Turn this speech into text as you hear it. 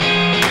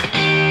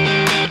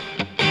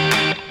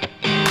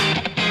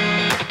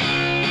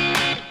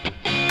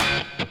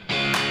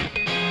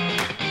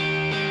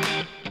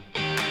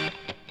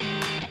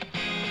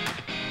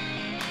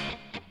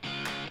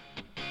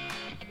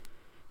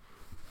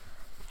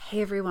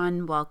Hey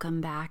everyone,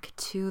 welcome back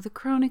to the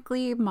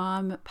Chronically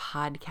Mom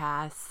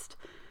podcast.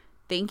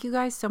 Thank you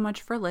guys so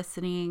much for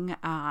listening.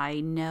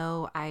 I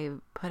know I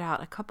put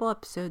out a couple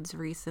episodes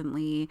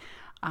recently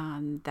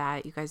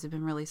that you guys have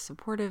been really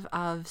supportive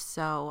of,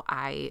 so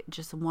I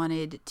just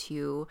wanted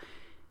to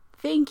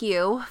thank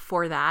you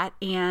for that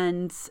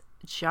and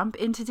jump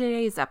into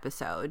today's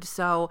episode.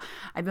 So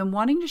I've been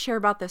wanting to share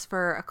about this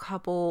for a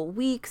couple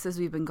weeks as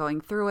we've been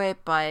going through it,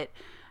 but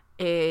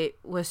it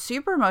was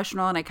super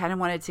emotional and I kind of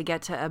wanted to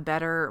get to a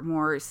better,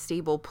 more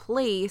stable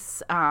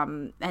place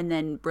and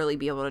then really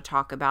be able to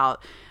talk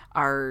about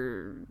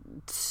our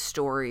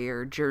story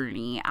or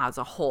journey as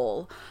a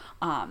whole.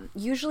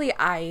 Usually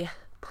I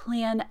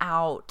plan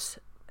out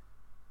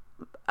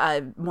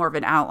more of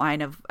an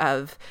outline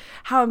of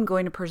how I'm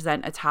going to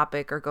present a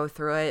topic or go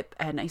through it.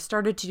 And I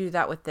started to do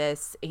that with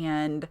this,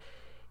 and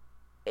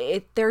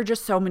there are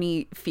just so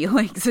many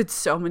feelings and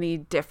so many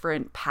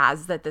different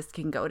paths that this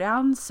can go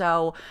down.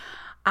 So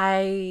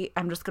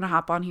I'm just going to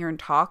hop on here and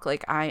talk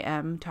like I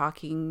am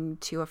talking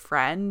to a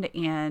friend.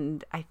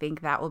 And I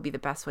think that will be the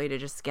best way to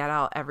just get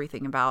out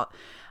everything about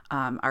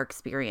our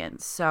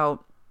experience.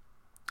 So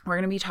we're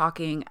going to be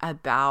talking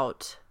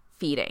about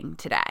feeding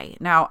today.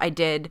 Now, I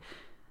did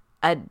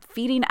a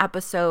feeding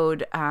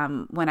episode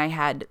when I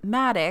had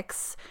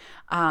Maddox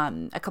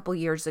a couple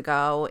years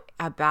ago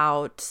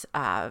about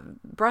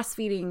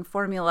breastfeeding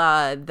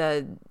formula,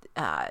 the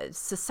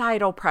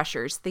societal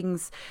pressures,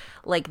 things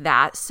like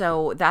that.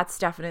 So that's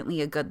definitely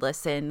a good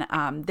listen.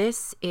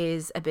 This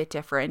is a bit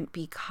different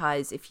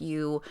because if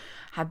you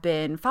have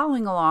been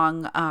following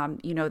along,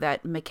 you know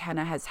that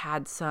McKenna has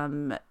had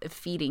some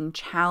feeding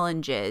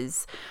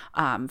challenges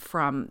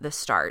from the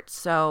start.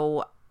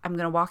 So I'm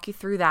going to walk you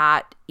through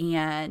that,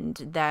 and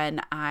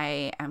then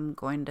I am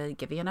going to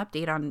give you an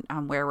update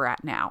on where we're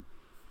at now.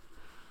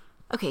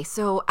 Okay,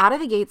 so out of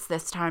the gates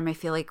this time, I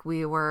feel like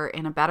we were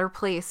in a better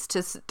place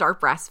to start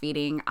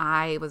breastfeeding.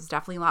 I was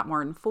definitely a lot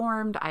more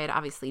informed. I had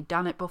obviously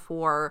done it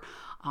before,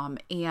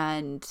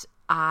 and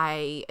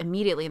I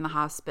immediately in the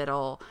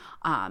hospital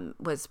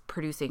was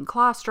producing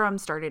colostrum,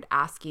 started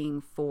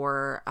asking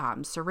for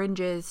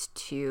syringes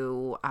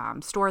to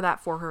store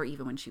that for her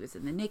even when she was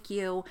in the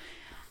NICU.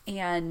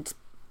 And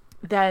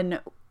then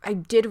I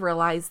did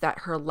realize that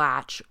her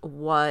latch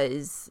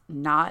was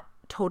not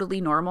totally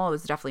normal. It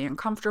was definitely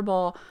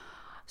uncomfortable.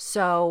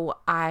 So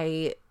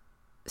I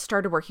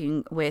started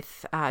working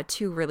with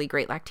two really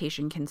great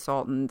lactation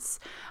consultants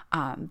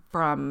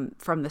from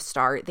the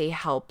start. They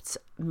helped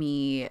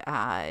me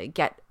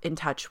get in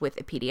touch with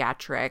a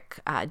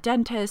pediatric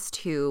dentist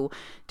who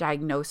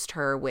diagnosed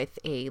her with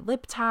a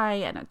lip tie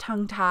and a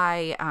tongue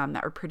tie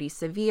that were pretty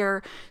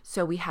severe.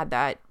 So we had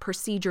that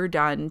procedure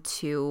done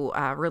to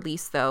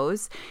release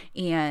those,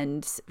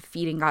 and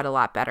feeding got a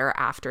lot better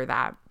after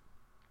that.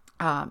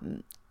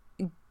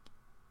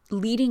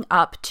 Leading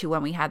up to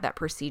when we had that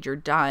procedure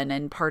done,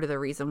 and part of the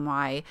reason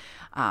why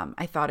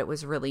I thought it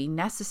was really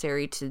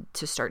necessary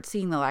to start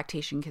seeing the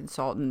lactation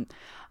consultant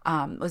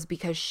was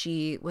because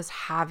she was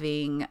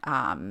having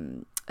a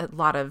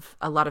lot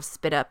of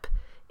spit up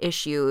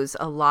issues,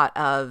 a lot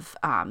of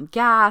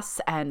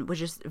gas, and was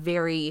just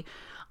very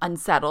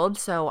unsettled.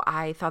 So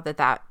I thought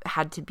that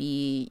had to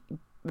be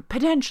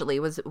potentially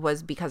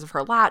was because of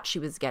her latch. She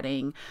was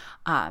getting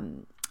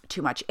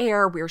too much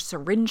air. We were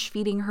syringe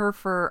feeding her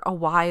for a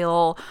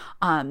while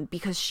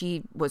because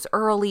she was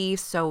early,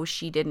 so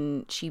she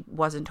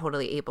wasn't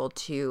totally able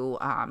to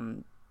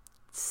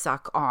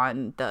suck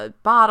on the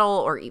bottle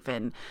or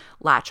even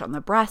latch on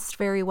the breast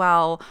very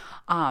well.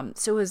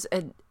 So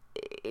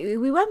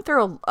we went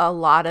through a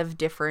lot of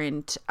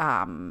different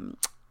I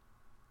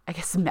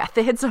guess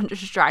methods on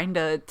just trying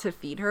to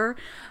feed her.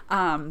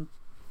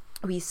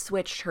 We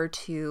switched her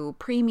to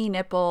preemie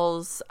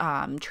nipples,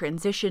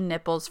 transition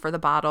nipples for the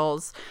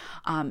bottles.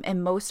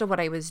 And most of what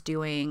I was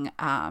doing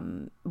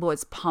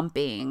was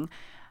pumping,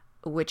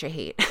 which I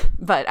hate,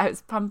 but I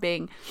was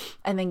pumping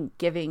and then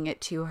giving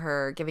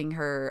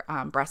her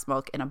breast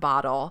milk in a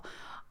bottle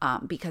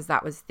because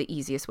that was the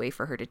easiest way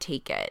for her to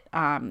take it.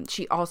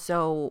 She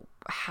also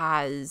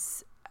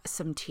has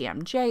some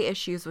TMJ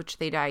issues, which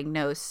they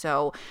diagnosed.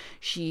 So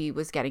she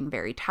was getting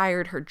very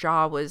tired. Her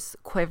jaw was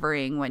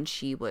quivering when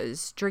she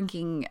was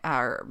drinking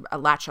a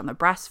latch on the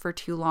breast for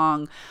too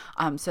long.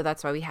 So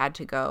that's why we had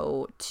to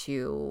go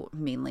to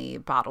mainly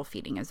bottle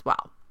feeding as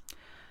well.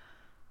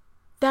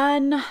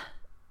 Then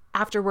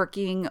after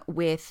working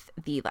with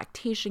the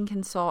lactation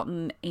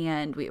consultant,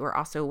 and we were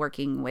also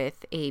working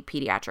with a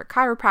pediatric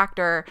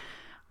chiropractor,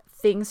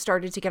 things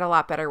started to get a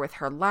lot better with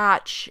her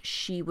latch.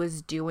 She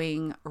was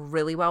doing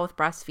really well with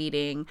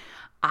breastfeeding.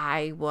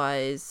 I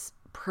was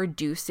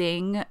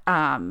producing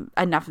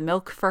enough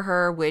milk for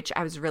her, which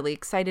I was really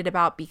excited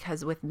about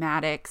because with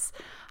Maddox,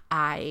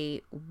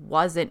 I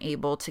wasn't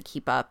able to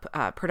keep up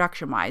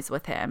production-wise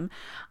with him.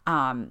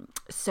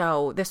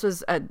 So this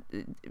was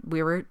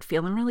we were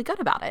feeling really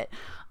good about it.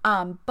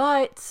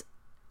 But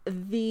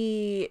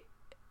the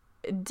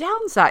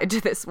downside to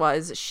this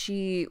was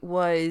she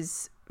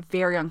was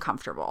very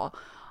uncomfortable.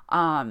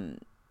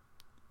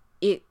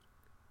 It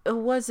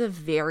was a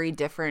very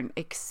different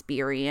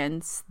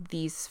experience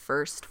these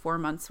first 4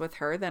 months with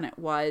her than it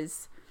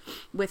was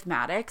with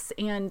Maddox.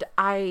 And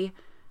I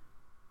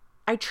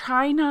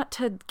try not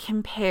to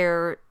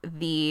compare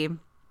the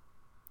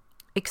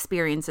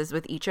experiences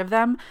with each of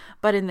them,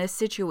 but in this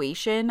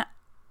situation,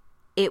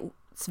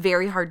 it's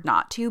very hard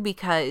not to,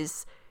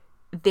 because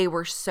they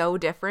were so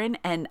different,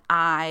 and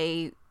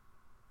I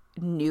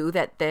knew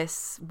that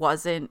this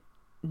wasn't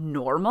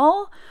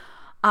normal.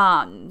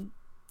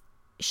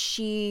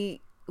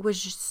 She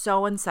was just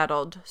so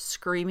unsettled,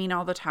 screaming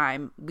all the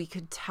time. We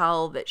could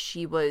tell that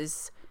she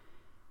was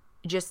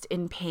just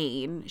in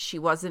pain. She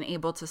wasn't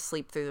able to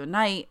sleep through the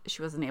night.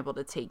 She wasn't able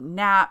to take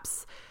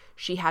naps.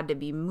 She had to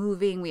be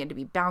moving. We had to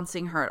be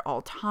bouncing her at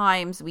all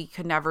times. We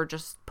could never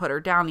just put her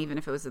down, even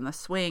if it was in the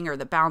swing or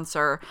the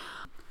bouncer.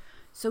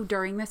 So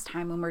during this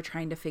time when we're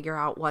trying to figure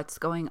out what's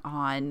going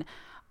on,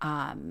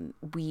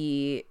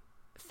 we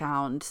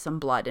found some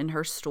blood in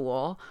her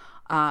stool,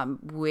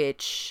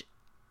 which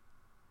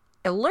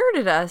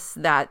alerted us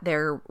that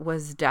there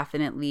was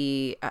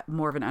definitely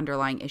more of an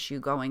underlying issue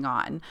going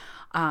on.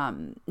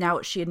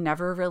 Now, she had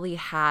never really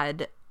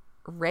had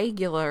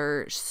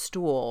regular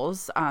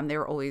stools. They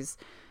were always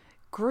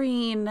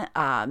green,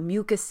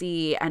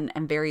 mucusy, and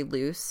very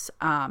loose.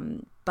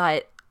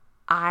 But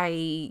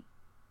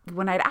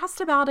when I'd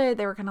asked about it,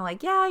 they were kind of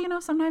like, yeah,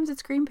 sometimes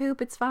it's green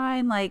poop. It's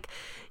fine. Like,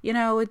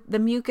 the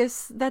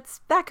mucus,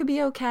 that could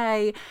be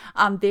okay.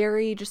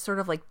 Very just sort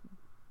of like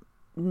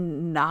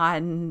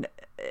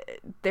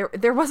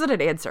there wasn't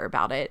an answer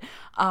about it.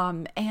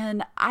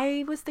 And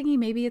I was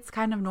thinking maybe it's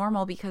kind of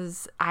normal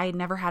because I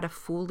never had a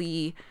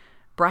fully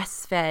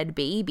breastfed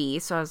baby.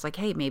 So I was like,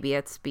 hey, maybe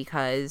it's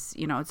because,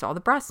 it's all the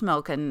breast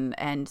milk and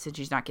since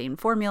she's not getting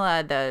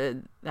formula,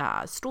 the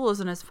stool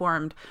isn't as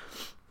formed.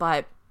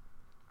 But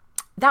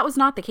that was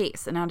not the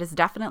case, and that is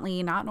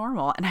definitely not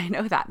normal, and I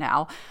know that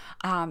now.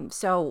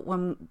 So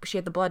when she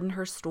had the blood in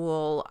her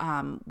stool,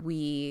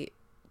 we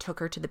took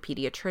her to the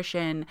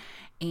pediatrician,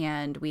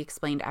 and we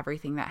explained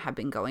everything that had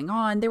been going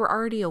on. They were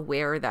already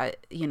aware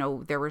that,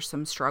 there were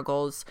some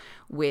struggles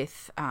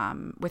with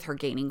her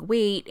gaining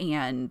weight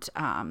and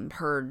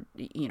her,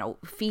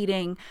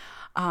 feeding.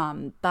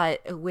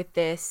 But with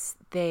this,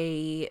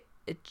 they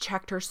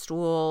checked her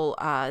stool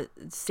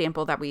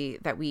sample that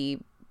we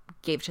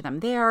gave to them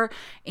there,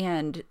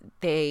 and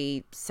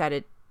they said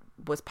it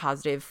was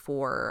positive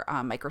for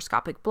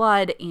microscopic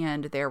blood,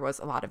 and there was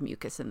a lot of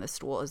mucus in the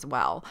stool as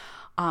well.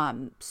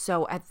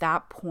 So at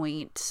that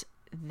point,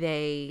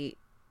 they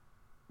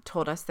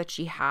told us that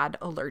she had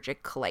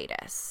allergic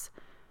colitis.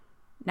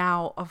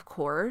 Now, of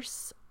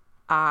course,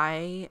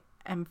 I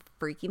am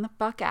freaking the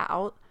fuck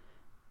out,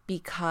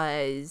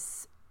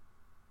 because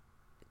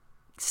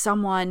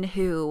someone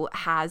who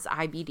has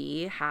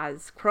IBD,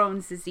 has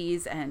Crohn's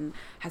disease, and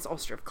has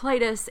ulcerative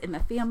colitis in the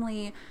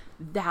family,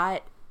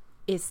 that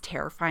is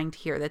terrifying to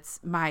hear. That's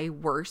my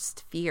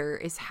worst fear,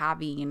 is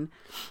having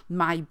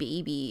my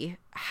baby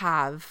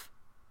have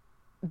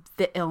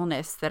the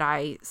illness that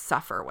I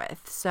suffer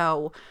with.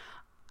 So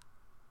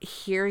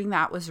hearing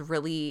that was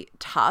really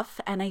tough.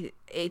 And I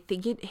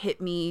think it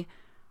hit me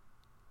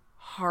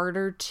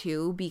harder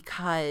too,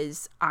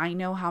 because I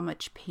know how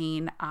much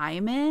pain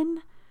I'm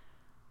in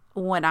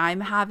when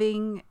I'm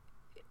having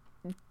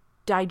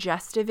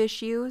digestive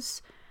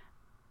issues,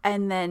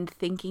 and then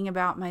thinking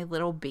about my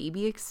little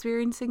baby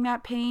experiencing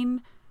that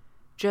pain,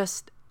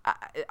 just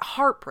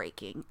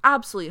heartbreaking,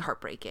 absolutely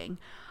heartbreaking.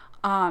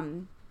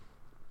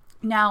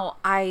 Now,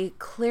 I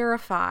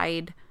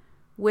clarified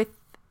with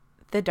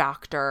the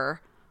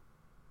doctor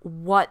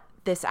what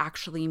this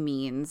actually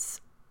means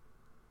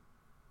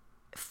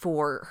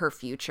for her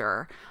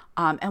future,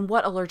 and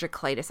what allergic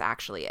colitis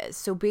actually is.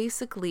 So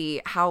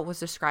basically, how it was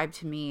described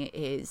to me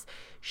is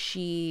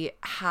she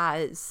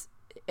has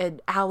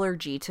an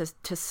allergy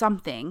to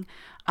something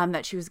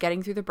that she was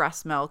getting through the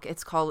breast milk.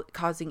 It's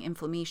causing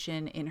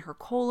inflammation in her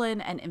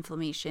colon and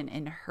inflammation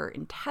in her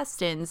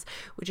intestines,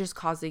 which is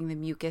causing the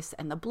mucus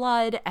and the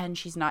blood, and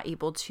she's not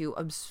able to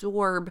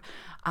absorb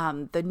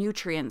the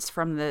nutrients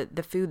from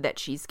the food that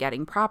she's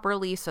getting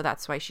properly, so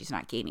that's why she's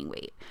not gaining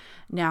weight.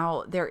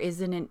 Now, there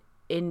isn't an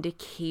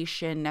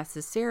indication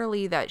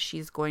necessarily that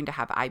she's going to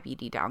have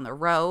IBD down the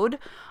road,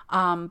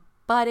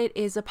 but it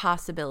is a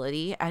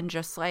possibility. And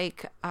just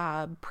like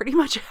pretty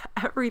much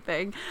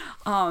everything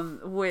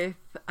with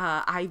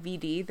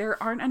IBD,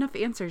 there aren't enough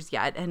answers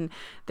yet, and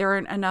there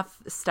aren't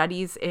enough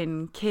studies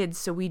in kids,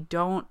 so we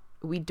don't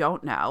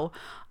know.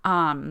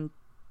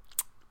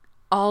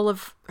 All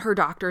of her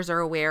doctors are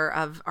aware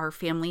of our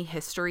family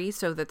history,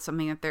 so that's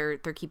something that they're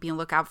keeping a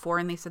lookout for,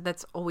 and they said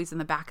that's always in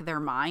the back of their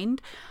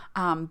mind.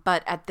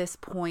 But at this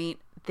point,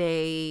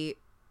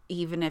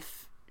 even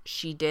if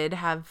she did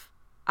have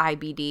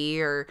IBD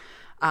or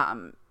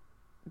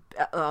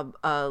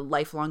a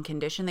lifelong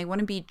condition, they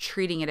wouldn't be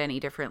treating it any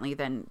differently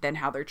than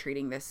how they're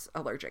treating this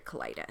allergic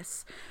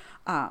colitis.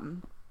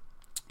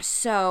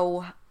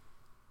 So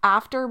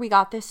after we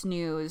got this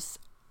news,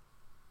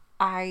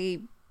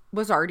 I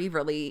was already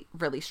really,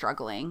 really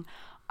struggling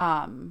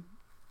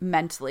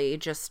mentally,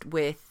 just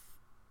with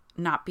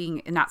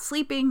not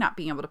sleeping, not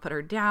being able to put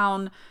her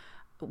down.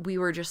 We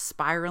were just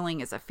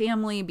spiraling as a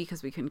family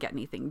because we couldn't get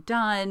anything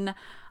done.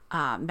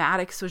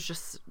 Maddox was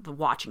just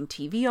watching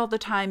TV all the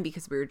time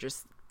because we were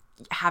just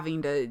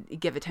having to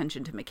give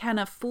attention to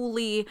McKenna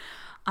fully.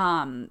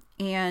 And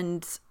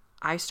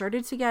I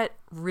started to get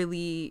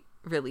really,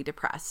 really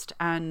depressed.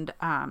 And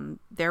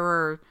there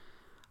were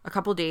a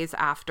couple days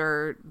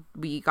after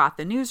we got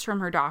the news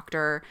from her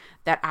doctor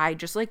that I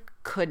just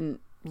couldn't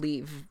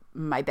leave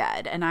my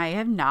bed. And I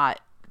have not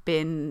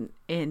been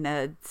in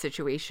a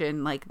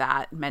situation like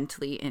that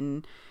mentally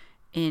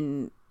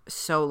in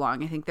so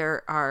long. I think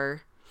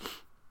there's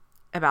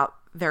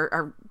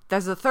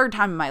the third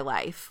time in my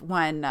life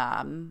when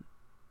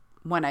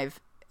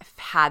I've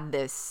had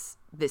this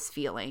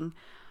feeling,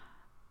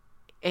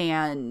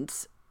 and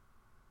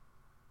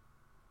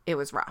it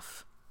was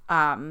rough.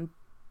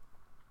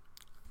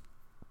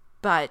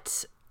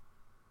 But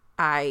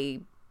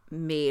I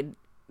made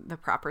the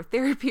proper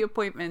therapy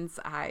appointments.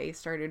 I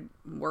started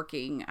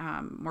working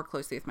more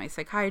closely with my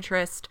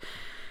psychiatrist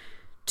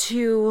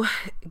to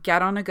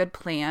get on a good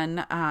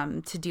plan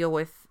to deal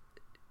with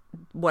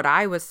what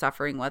I was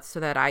suffering with so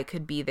that I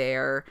could be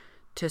there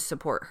to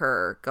support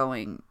her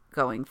going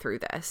through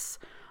this.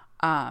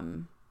 I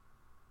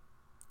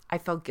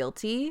felt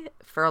guilty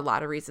for a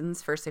lot of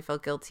reasons. First, I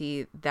felt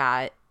guilty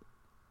that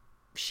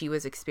she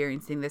was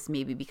experiencing this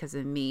maybe because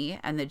of me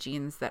and the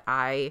genes that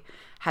I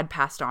had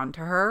passed on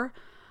to her.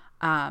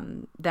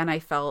 Then I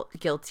felt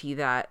guilty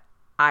that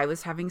I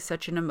was having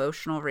such an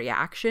emotional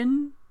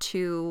reaction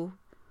to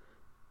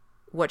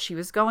what she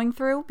was going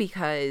through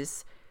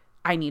because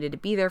I needed to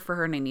be there for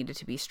her and I needed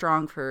to be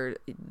strong for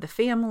the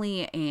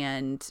family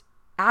and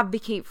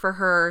advocate for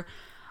her.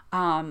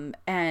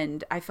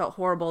 And I felt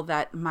horrible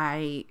that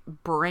my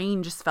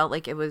brain just felt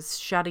like it was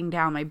shutting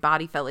down. My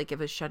body felt like it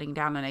was shutting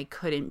down and I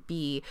couldn't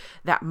be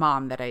that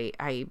mom that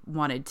I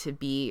wanted to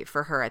be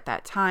for her at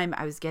that time.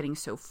 I was getting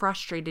so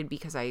frustrated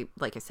because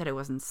like I said, I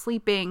wasn't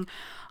sleeping.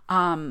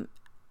 And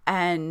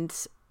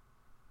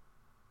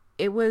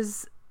it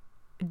was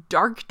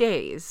dark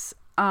days.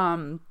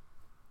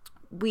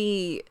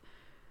 We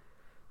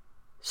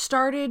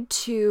started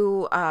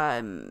to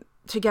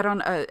get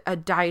on a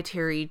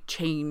dietary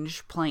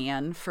change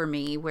plan for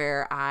me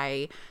where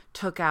I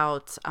took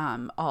out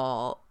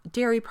all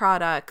dairy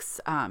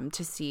products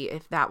to see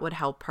if that would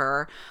help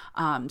her.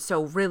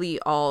 So really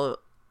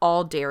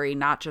all dairy,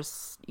 not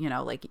just,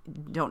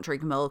 don't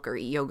drink milk or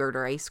eat yogurt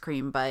or ice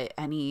cream, but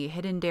any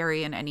hidden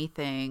dairy and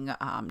anything,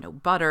 no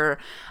butter.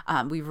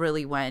 We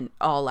really went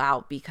all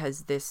out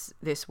because this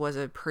was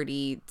a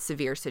pretty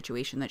severe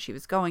situation that she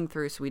was going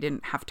through. So we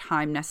didn't have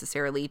time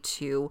necessarily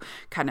to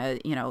kind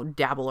of,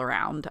 dabble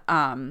around.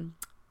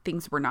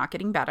 Things were not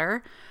getting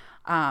better.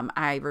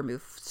 I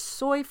removed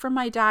soy from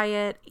my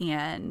diet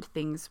and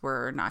things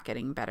were not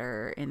getting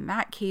better in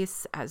that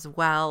case as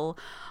well.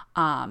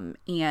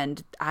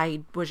 And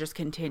I was just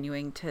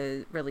continuing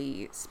to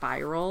really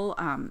spiral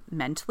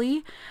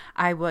mentally.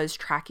 I was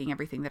tracking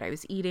everything that I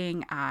was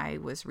eating. I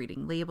was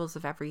reading labels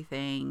of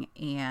everything.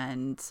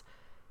 And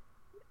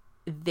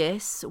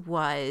this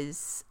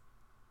was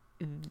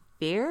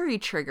very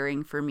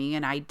triggering for me.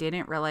 And I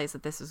didn't realize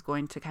that this was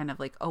going to kind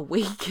of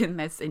awaken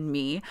this in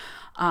me.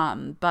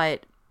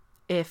 But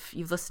if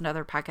you've listened to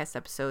other podcast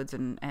episodes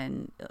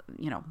and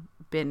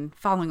been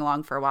following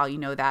along for a while, you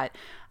know that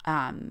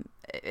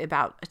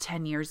about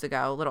 10 years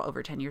ago, a little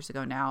over 10 years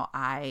ago now,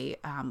 I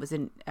was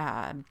in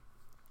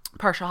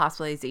partial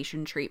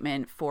hospitalization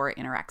treatment for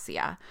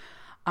anorexia.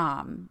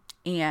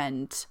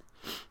 And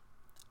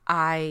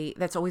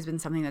that's always been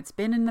something that's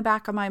been in the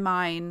back of my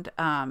mind,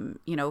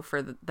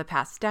 for the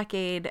past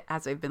decade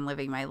as I've been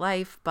living my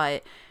life,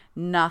 but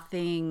I've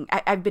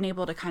been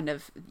able to kind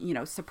of,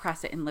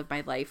 suppress it and live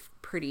my life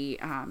pretty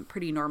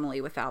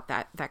normally without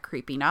that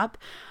creeping up.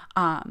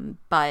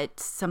 But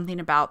something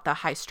about the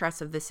high stress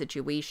of the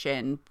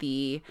situation,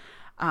 the,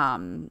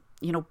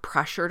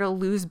 pressure to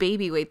lose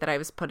baby weight that I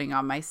was putting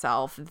on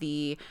myself,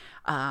 the,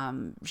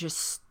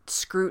 just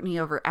scrutiny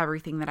over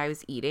everything that I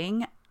was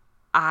eating,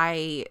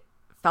 I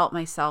felt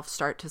myself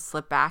start to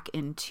slip back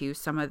into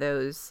some of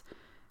those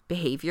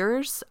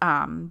behaviors,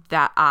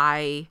 that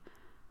I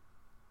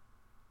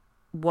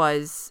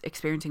was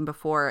experiencing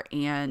before,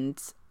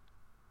 and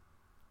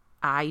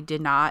I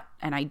did not,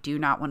 and I do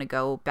not want to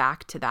go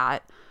back to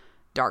that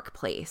dark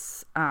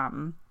place.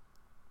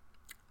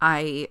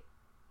 I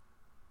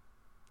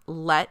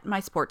let my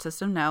support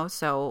system know,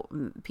 so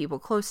people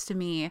close to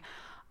me,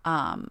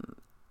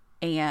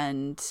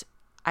 and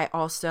I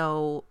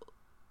also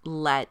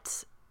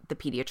let the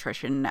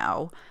pediatrician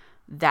know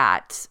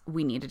that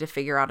we needed to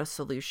figure out a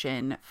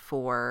solution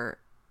for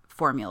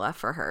formula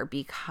for her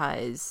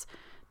because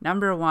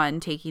number one,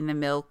 taking the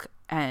milk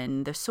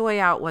and the soy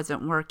out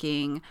wasn't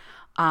working.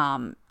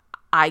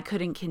 I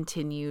couldn't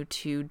continue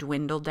to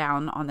dwindle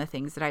down on the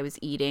things that I was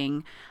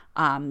eating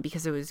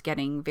because it was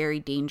getting very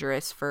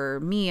dangerous for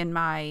me and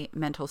my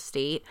mental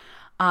state.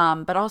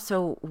 But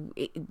also,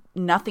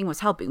 nothing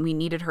was helping. We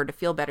needed her to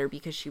feel better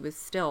because she was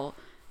still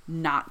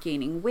not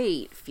gaining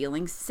weight,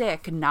 feeling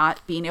sick,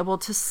 not being able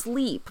to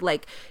sleep.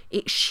 Like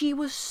she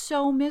was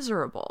so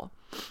miserable.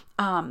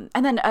 And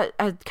then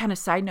a kind of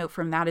side note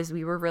from that is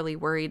we were really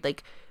worried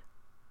like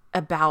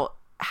about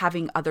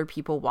having other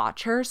people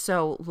watch her.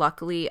 So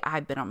luckily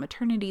I've been on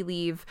maternity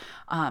leave,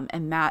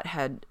 and Matt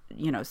had,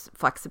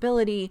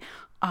 flexibility.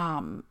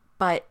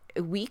 But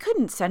we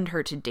couldn't send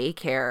her to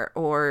daycare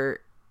or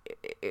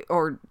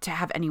to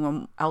have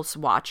anyone else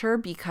watch her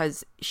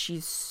because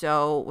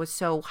was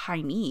so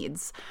high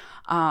needs.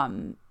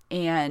 And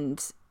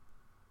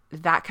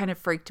that kind of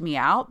freaked me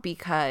out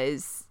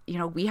because,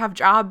 we have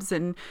jobs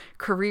and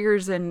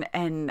careers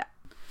and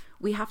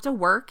we have to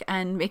work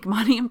and make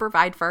money and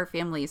provide for our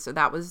families. So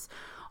that was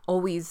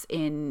always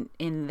in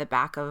the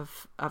back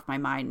of my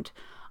mind.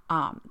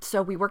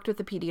 So we worked with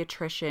a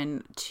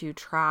pediatrician to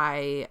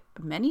try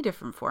many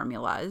different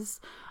formulas.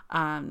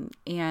 And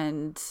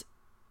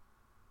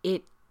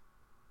it,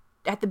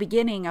 at the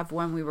beginning of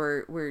when we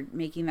were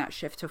making that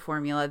shift to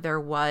formula, there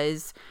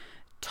was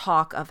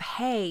talk of,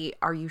 hey,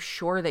 are you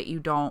sure that you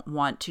don't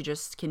want to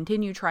just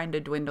continue trying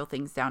to dwindle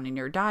things down in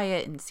your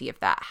diet and see if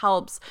that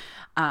helps?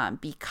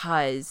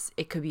 Because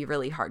it could be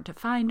really hard to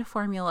find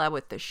formula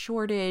with the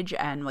shortage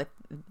and with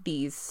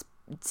these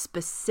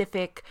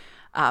specific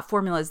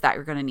formulas that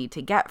you're going to need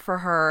to get for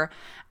her.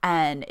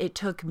 And it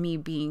took me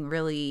being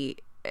really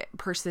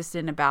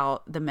persistent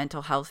about the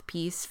mental health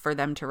piece for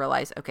them to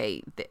realize,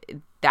 okay,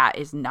 that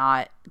is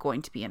not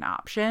going to be an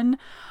option.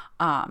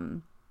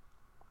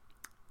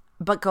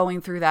 But going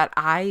through that,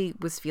 I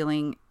was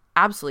feeling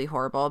absolutely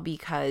horrible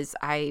because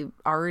I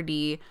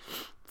already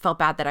felt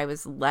bad that I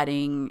was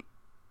letting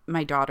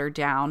my daughter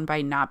down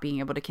by not being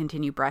able to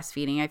continue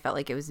breastfeeding. I felt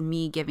like it was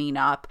me giving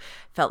up,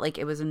 felt like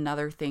it was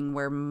another thing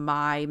where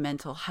my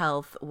mental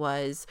health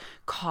was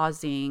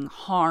causing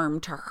harm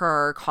to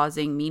her,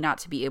 causing me not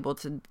to be able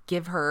to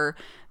give her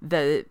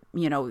the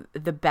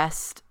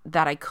best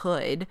that I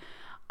could.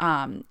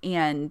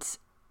 And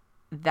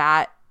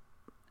that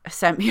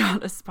sent me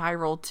on a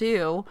spiral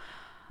too.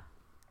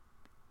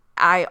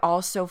 I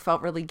also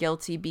felt really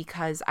guilty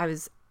because I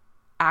was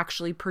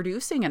actually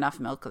producing enough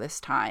milk this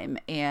time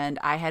and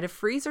I had a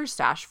freezer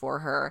stash for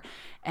her.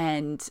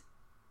 And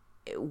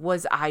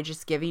was I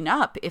just giving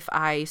up if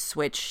I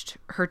switched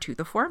her to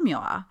the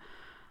formula?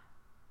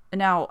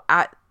 Now,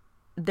 at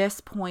this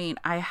point,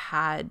 I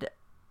had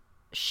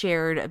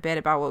shared a bit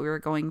about what we were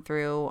going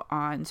through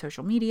on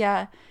social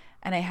media,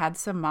 and I had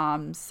some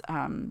moms,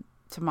 some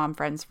mom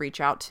friends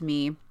reach out to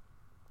me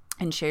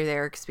and share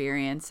their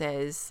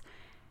experiences.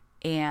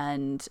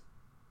 And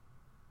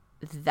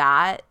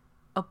that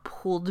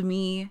pulled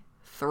me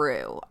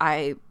through.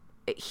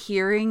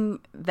 Hearing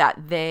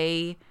that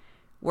they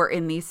were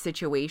in these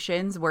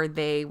situations where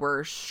they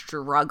were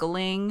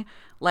struggling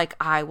like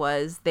I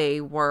was, they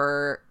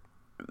were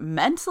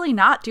mentally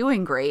not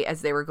doing great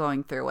as they were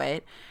going through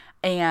it.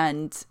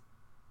 And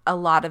a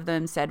lot of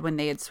them said when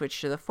they had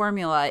switched to the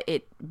formula,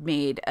 it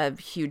made a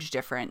huge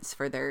difference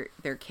for their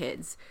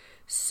kids.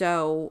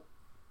 So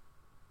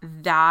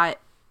that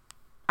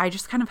I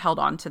just kind of held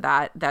on to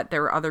that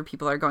there were other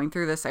people that are going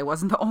through this. I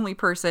wasn't the only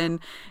person,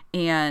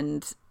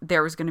 and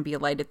there was going to be a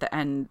light at the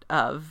end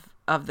of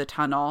the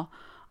tunnel.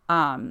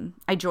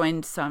 I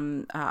joined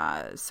some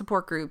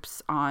support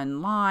groups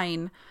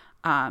online,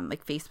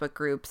 like Facebook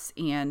groups,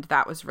 and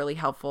that was really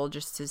helpful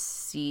just to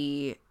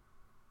see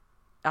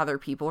other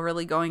people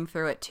really going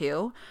through it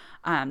too.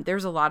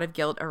 There's a lot of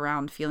guilt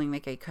around feeling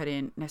like I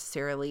couldn't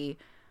necessarily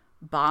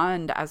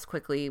bond as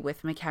quickly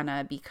with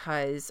McKenna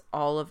because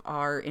all of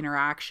our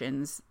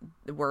interactions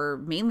were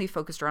mainly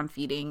focused around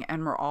feeding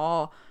and were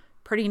all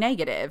pretty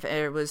negative.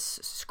 It was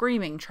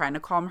screaming, trying to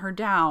calm her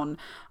down.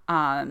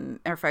 Or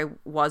if I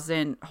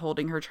wasn't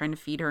holding her, trying to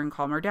feed her and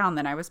calm her down,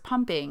 then I was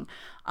pumping.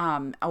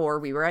 Or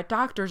we were at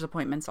doctor's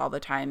appointments all the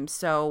time.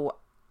 So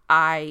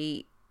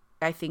I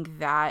think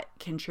that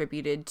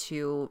contributed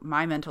to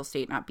my mental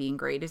state not being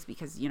great, is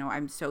because,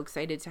 I'm so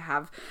excited to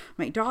have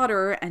my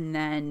daughter, and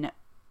then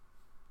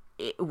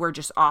we're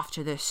just off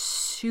to this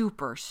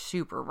super,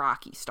 super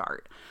rocky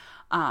start.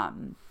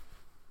 And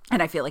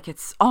I feel like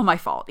it's all my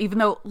fault, even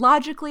though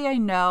logically I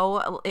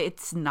know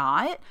it's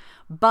not,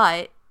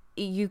 but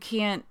you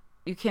can't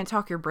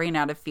talk your brain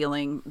out of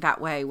feeling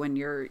that way when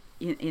you're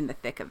in the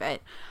thick of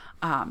it.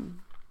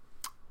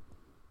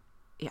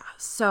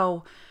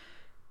 So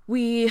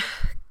we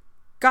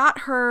got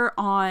her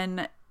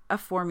on a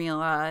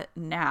formula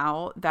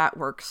now that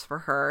works for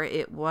her.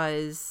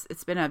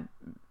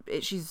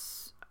 She's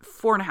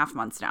 4.5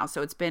 months now.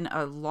 So it's been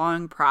a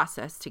long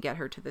process to get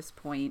her to this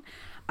point.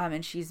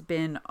 And she's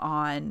been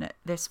on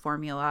this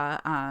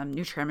formula,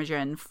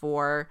 Nutramigen,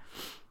 for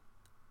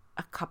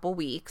a couple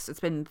weeks. It's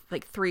been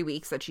like 3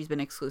 weeks that she's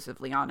been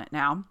exclusively on it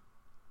now.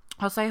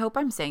 Also, I hope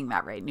I'm saying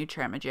that right.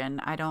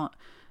 Nutramigen. I don't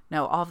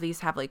know. All of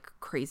these have like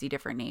crazy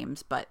different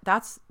names, but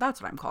that's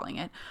what I'm calling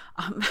it.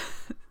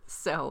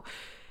 So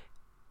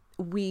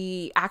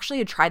we actually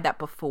had tried that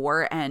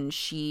before and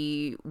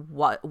she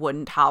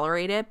wouldn't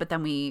tolerate it. But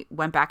then we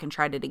went back and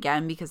tried it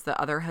again because the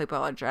other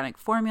hypoallergenic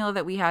formula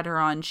that we had her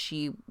on,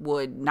 she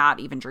would not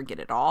even drink it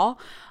at all.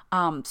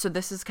 So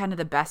this is kind of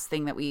the best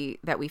thing that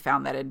we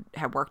found that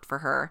had worked for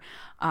her.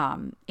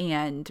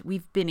 And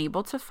we've been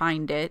able to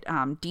find it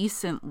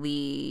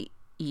decently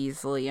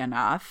easily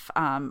enough.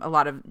 A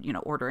lot of,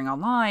 ordering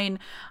online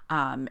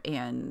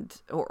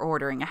or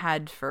ordering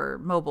ahead for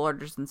mobile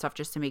orders and stuff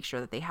just to make sure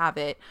that they have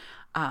it.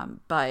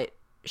 But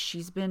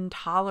she's been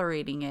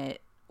tolerating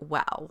it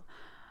well.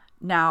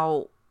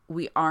 Now,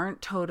 we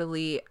aren't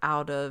totally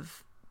out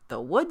of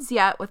the woods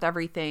yet with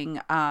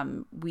everything.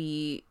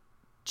 We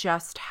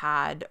just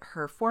had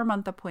her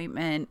 4-month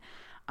appointment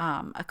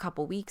a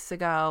couple weeks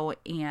ago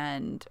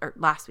or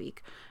last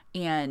week.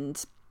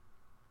 And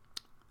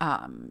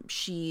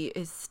she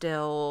is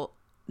still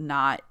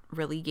not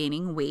really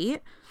gaining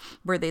weight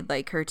where they'd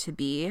like her to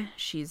be.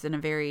 She's in a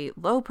very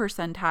low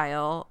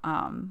percentile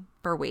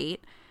for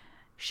weight.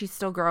 She's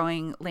still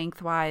growing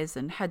lengthwise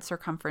and head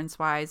circumference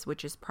wise,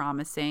 which is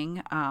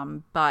promising.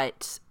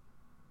 But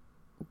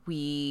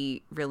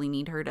we really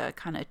need her to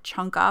kind of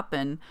chunk up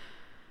and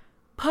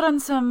put on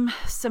some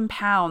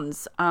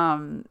pounds.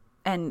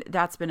 And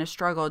that's been a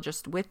struggle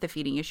just with the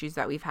feeding issues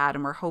that we've had.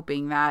 And we're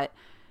hoping that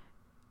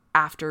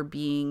after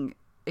being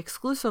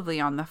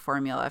exclusively on the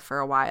formula for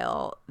a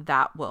while,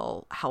 that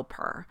will help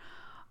her.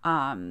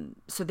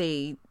 So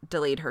they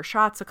delayed her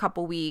shots a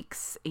couple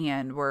weeks,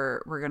 and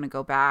we're going to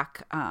go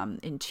back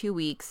in 2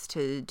 weeks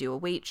to do a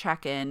weight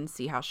check-in,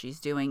 see how she's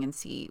doing, and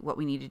see what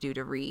we need to do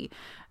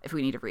if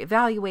we need to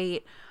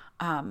reevaluate.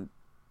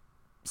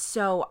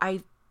 So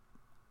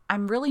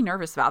I'm really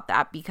nervous about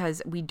that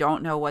because we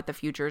don't know what the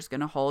future is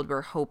going to hold.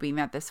 We're hoping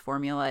that this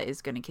formula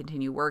is going to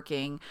continue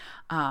working.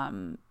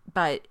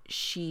 But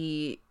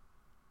she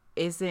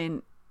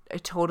isn't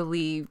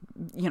totally,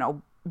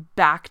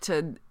 back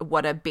to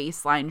what a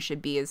baseline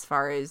should be as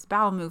far as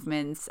bowel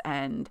movements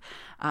and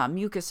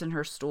mucus in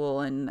her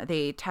stool. And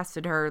they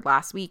tested her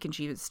last week and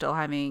she was still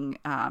having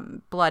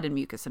blood and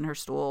mucus in her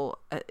stool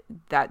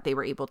that they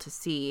were able to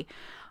see.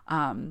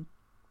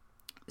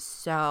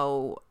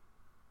 So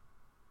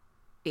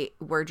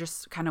we're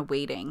just kind of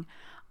waiting.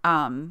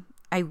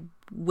 I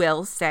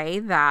will say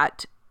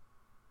that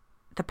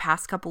the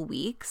past couple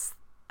weeks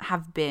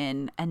have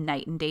been a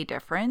night and day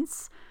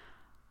difference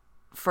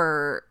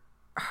for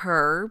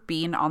her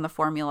being on the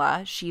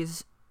formula.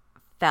 She's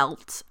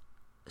felt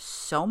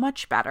so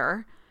much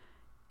better.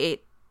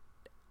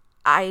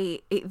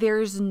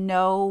 There's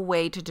no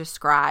way to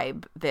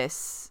describe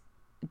this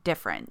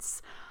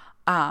difference.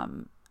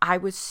 I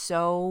was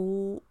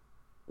so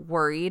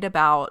worried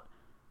about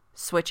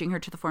switching her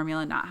to the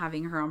formula and not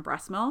having her on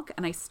breast milk,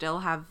 and I still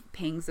have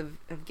pangs of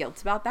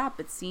guilt about that,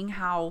 but seeing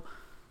how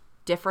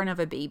different of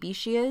a baby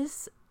she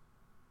is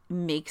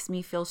makes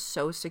me feel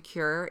so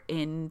secure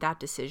in that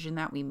decision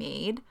that we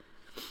made.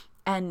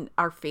 And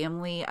our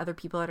family, other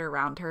people that are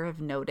around her,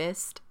 have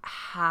noticed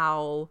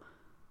how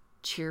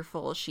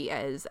cheerful she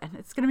is, and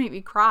it's gonna make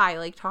me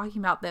cry talking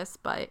about this,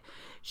 but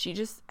she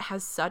just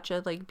has such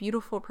a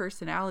beautiful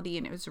personality,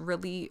 and it was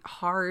really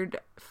hard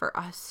for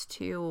us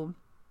to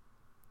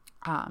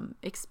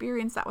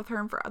experience that with her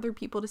and for other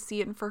people to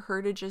see it and for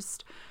her to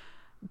just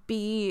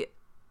be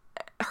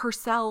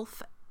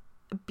herself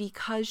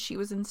because she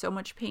was in so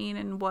much pain.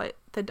 And what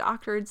the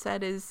doctor had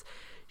said is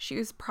she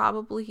was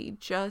probably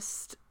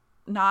just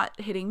not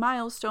hitting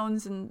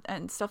milestones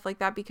and stuff like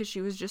that because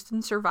she was just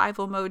in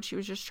survival mode. She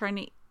was just trying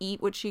to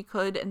eat what she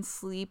could and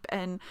sleep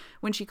and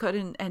when she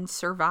could and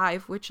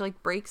survive, which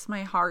breaks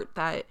my heart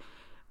that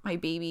my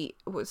baby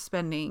was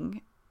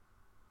spending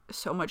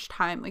so much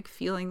time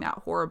feeling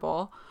that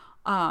horrible.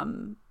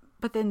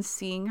 But then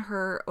seeing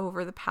her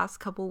over the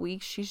past couple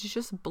weeks, she's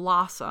just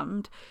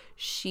blossomed.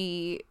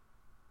 She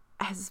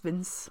has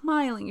been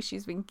smiling,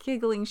 she's been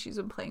giggling, she's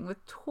been playing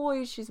with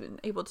toys, she's been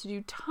able to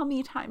do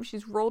tummy time,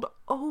 she's rolled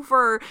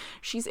over,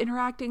 she's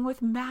interacting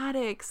with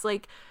Maddox.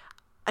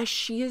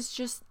 She has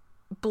just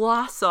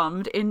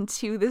blossomed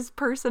into this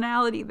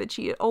personality that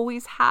she had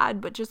always had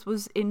but just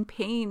was in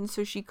pain,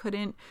 so she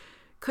couldn't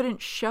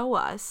show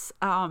us.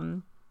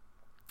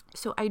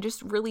 So I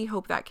just really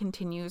hope that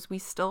continues. We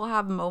still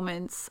have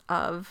moments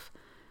of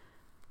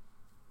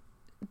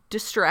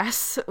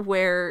distress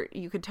where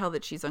you could tell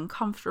that she's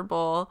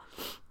uncomfortable.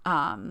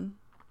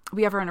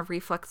 We have her on a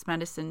reflux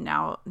medicine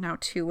now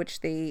too,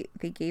 which they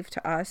gave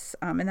to us,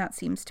 and that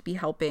seems to be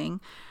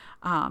helping.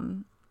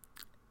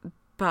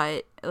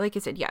 But like I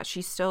said, yeah,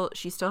 she still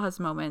has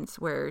moments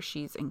where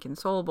she's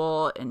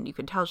inconsolable and you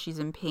can tell she's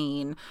in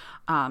pain.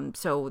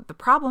 So the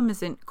problem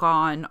isn't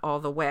gone all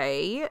the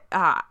way.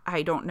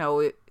 I don't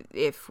know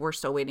if we're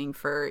still waiting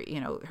for,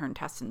 her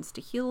intestines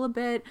to heal a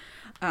bit.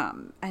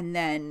 And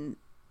then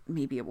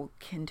maybe it will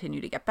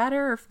continue to get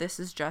better, if this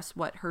is just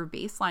what her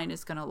baseline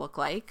is going to look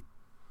like.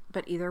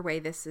 But either way,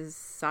 this is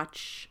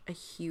such a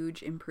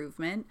huge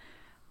improvement.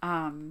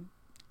 And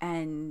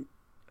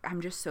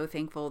I'm just so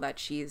thankful that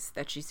she's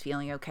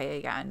feeling okay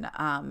again.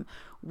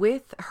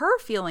 With her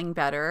feeling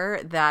better,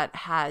 that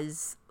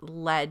has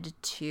led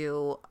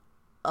to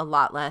a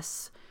lot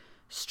less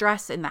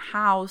stress in the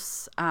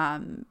house.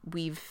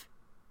 We've,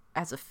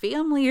 as a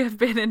family, have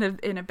been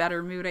in a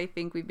better mood. I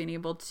think we've been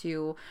able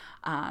to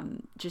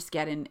just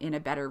get in a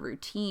better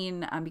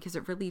routine, because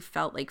it really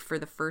felt like for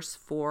the first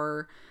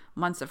 4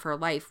 months of her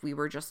life, we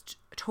were just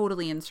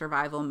totally in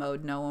survival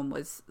mode. No one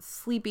was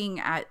sleeping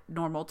at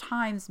normal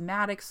times.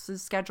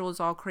 Maddox's schedule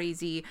is all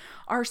crazy.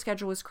 Our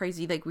schedule was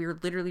crazy. Like, we were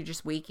literally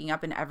just waking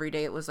up, and every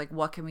day it was like,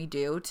 what can we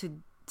do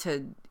to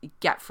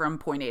get from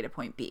point A to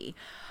point B?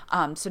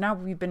 So now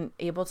we've been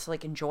able to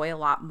like enjoy a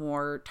lot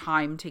more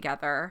time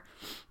together.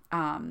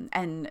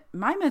 And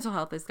my mental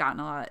health has gotten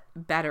a lot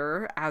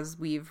better as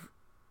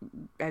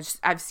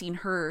I've seen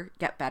her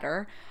get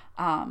better.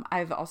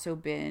 I've also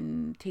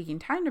been taking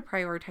time to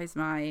prioritize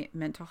my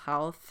mental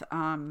health.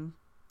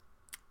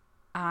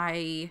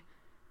 I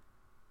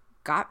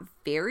got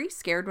very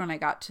scared when I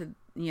got to,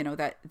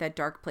 that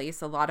dark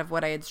place. A lot of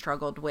what I had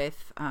struggled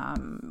with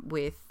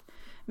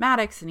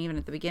Maddox, and even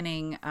at the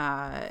beginning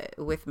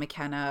with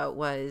McKenna,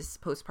 was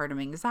postpartum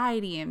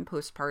anxiety and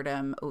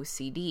postpartum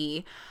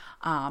OCD.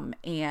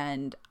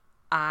 And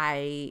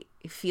I,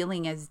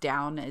 feeling as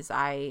down as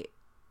I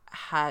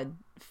had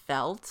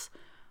felt,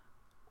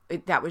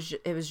 it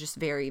was just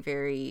very,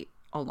 very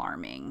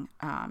alarming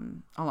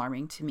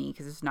to me,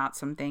 because it's not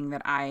something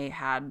that I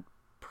had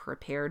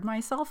prepared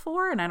myself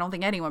for, and I don't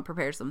think anyone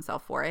prepares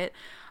themselves for it.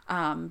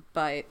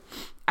 But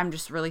I'm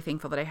just really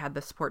thankful that I had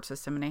the support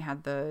system, and I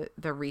had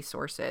the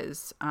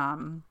resources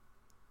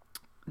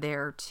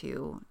there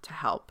to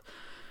help.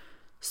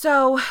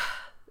 So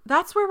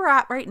that's where we're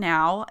at right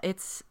now.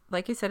 It's,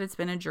 like I said, it's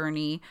been a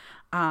journey.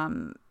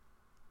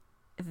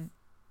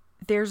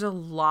 There's a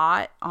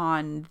lot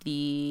on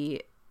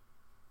the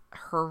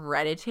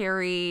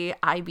hereditary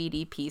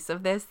IBD piece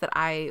of this that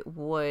I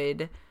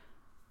would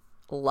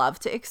love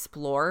to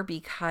explore,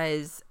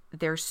 because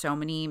there's so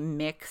many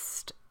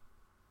mixed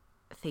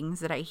things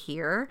that I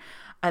hear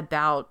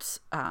about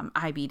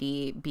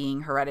IBD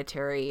being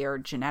hereditary or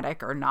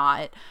genetic or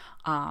not.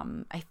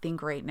 I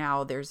think right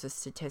now there's a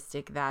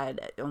statistic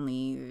that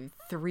only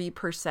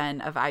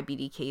 3% of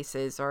IBD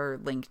cases are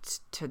linked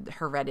to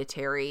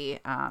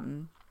hereditary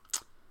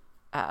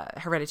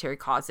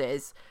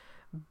causes,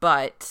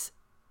 but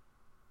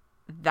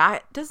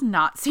that does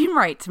not seem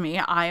right to me.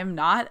 I am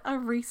not a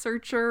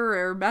researcher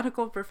or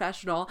medical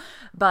professional,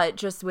 but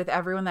just with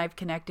everyone that I've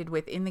connected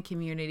with in the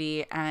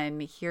community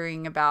and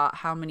hearing about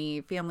how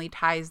many family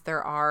ties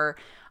there are,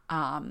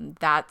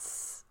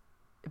 that's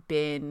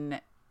been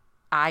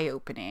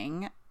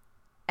eye-opening.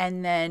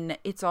 And then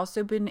it's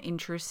also been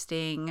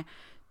interesting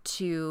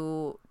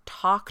to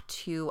talk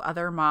to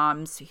other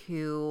moms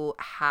who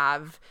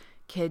have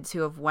kids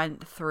who have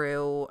went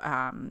through,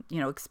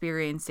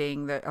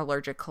 experiencing the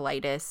allergic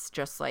colitis,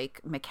 just like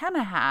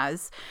McKenna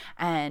has.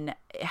 And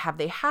have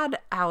they had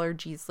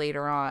allergies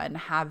later on?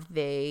 Have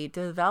they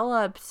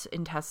developed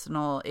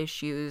intestinal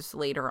issues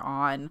later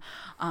on?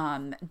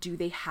 Do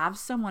they have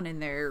someone in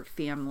their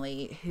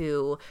family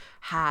who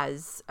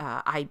has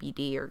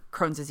IBD or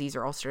Crohn's disease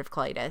or ulcerative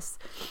colitis?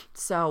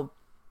 So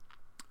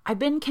I've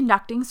been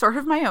conducting sort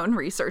of my own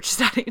research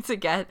study to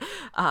get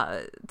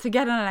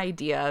an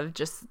idea of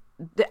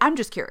I'm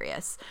just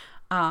curious.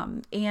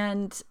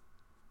 And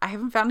I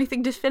haven't found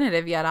anything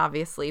definitive yet,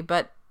 obviously,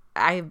 but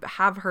I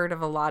have heard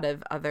of a lot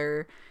of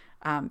other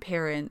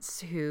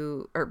parents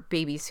or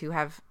babies who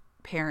have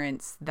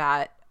parents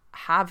that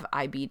have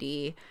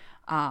IBD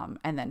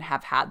and then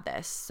have had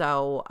this.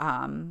 So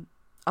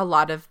a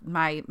lot of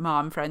my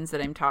mom friends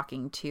that I'm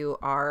talking to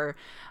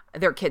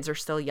their kids are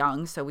still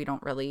young, so we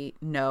don't really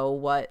know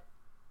what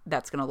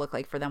that's going to look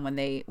like for them when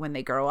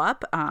they grow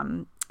up.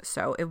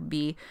 So it would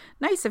be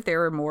nice if there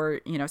were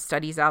more,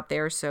 studies out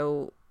there.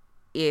 So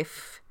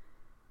if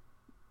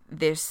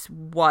this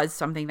was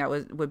something that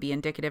would be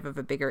indicative of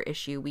a bigger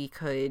issue, we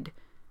could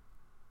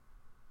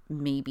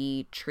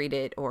maybe treat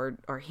it or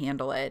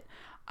handle it.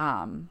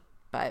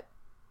 But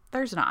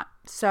there's not.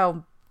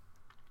 So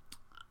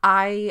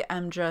I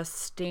am just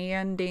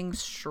standing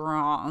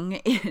strong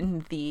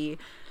in the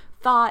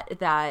thought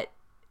that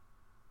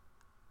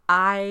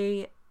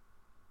I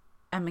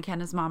am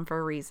McKenna's mom for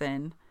a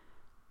reason.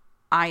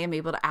 I am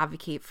able to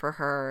advocate for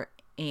her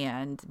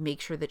and make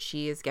sure that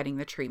she is getting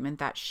the treatment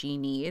that she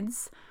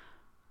needs.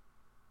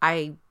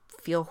 I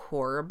feel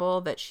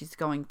horrible that she's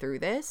going through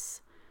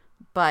this,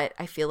 but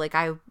I feel like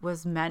I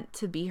was meant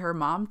to be her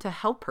mom to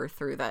help her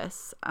through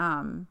this.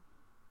 And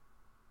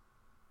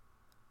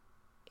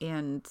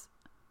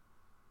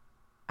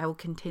I will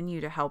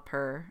continue to help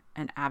her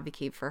and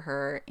advocate for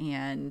her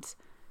and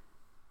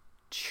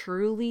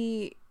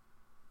truly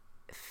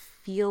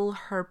feel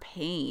her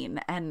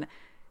pain. And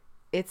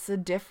it's a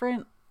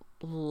different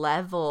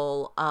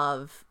level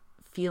of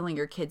feeling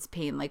your kid's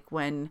pain. Like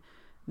when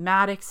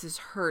Maddox is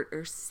hurt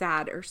or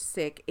sad or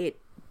sick, it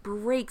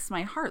breaks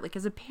my heart. Like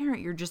as a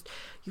parent,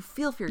 you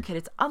feel for your kid.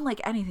 It's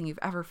unlike anything you've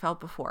ever felt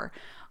before.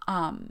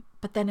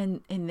 But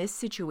then in this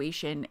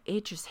situation,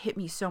 it just hit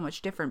me so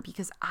much different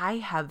because I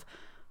have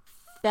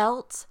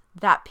felt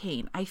that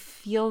pain. I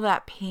feel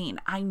that pain.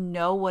 I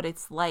know what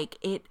it's like.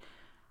 It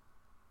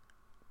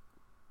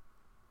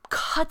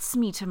cuts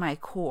me to my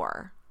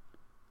core.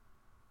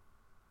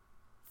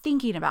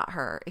 Thinking about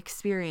her,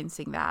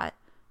 experiencing that,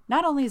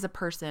 not only as a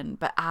person,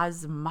 but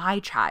as my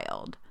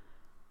child.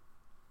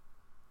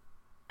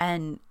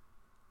 And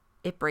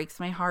it breaks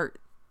my heart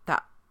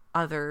that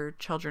other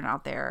children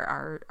out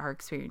there are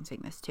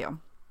experiencing this too.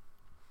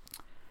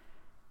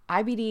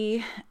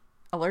 IBD,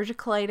 allergic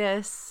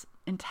colitis,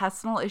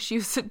 intestinal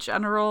issues in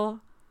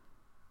general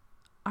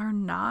are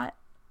not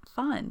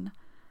fun.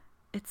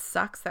 It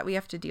sucks that we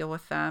have to deal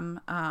with them.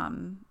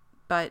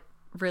 But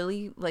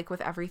really, like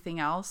with everything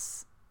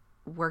else,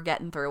 we're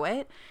getting through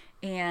it.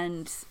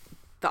 And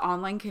the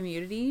online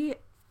community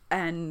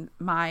and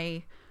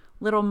my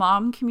little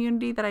mom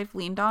community that I've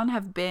leaned on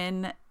have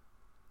been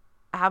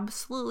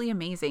absolutely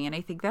amazing. And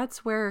I think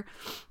that's where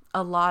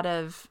a lot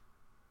of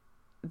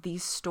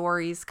these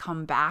stories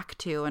come back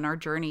to and our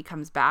journey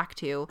comes back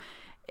to,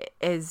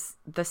 is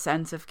the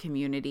sense of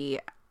community.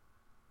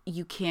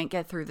 You can't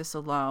get through this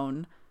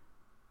alone.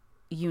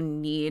 You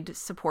need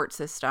support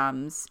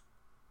systems.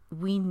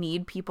 We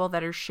need people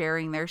that are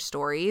sharing their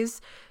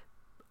stories,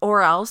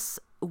 or else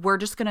we're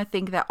just going to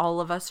think that all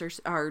of us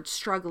are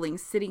struggling,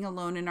 sitting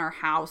alone in our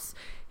house,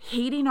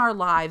 hating our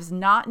lives,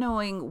 not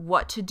knowing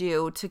what to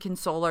do to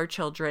console our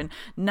children,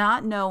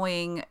 not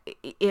knowing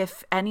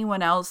if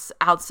anyone else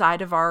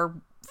outside of our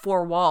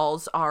four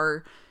walls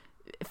are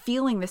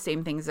feeling the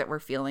same things that we're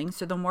feeling.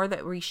 So the more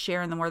that we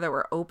share and the more that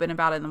we're open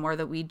about it, and the more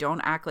that we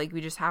don't act like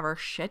we just have our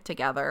shit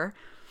together,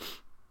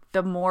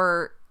 the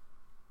more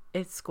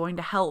it's going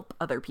to help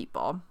other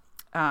people.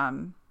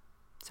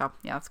 So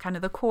yeah, that's kind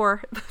of the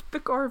core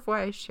of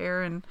why I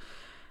share and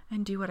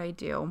do what I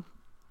do.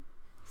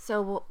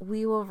 So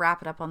we will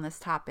wrap it up on this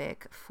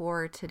topic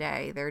for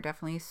today. There are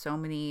definitely so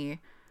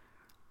many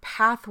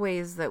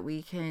pathways that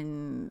we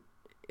can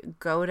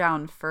go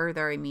down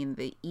further. I mean,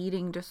 the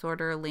eating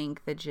disorder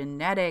link, the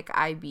genetic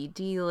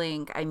IBD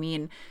link. I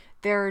mean,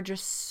 there are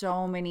just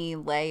so many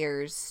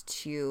layers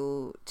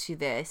to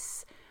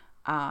this.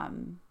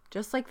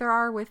 Just like there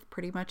are with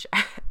pretty much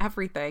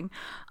everything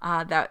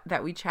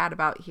that we chat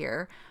about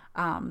here.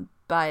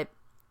 But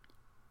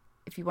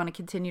if you want to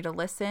continue to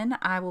listen,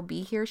 I will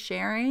be here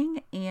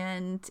sharing.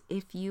 And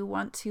if you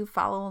want to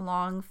follow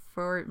along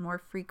for more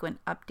frequent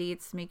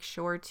updates, make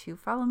sure to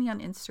follow me on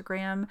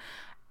Instagram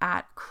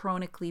at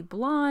Chronically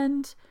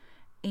Blonde.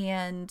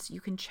 And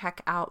you can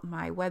check out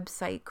my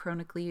website,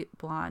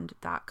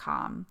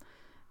 chronicallyblonde.com.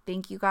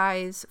 Thank you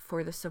guys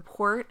for the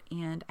support,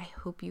 and I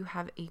hope you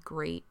have a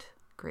great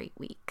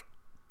week.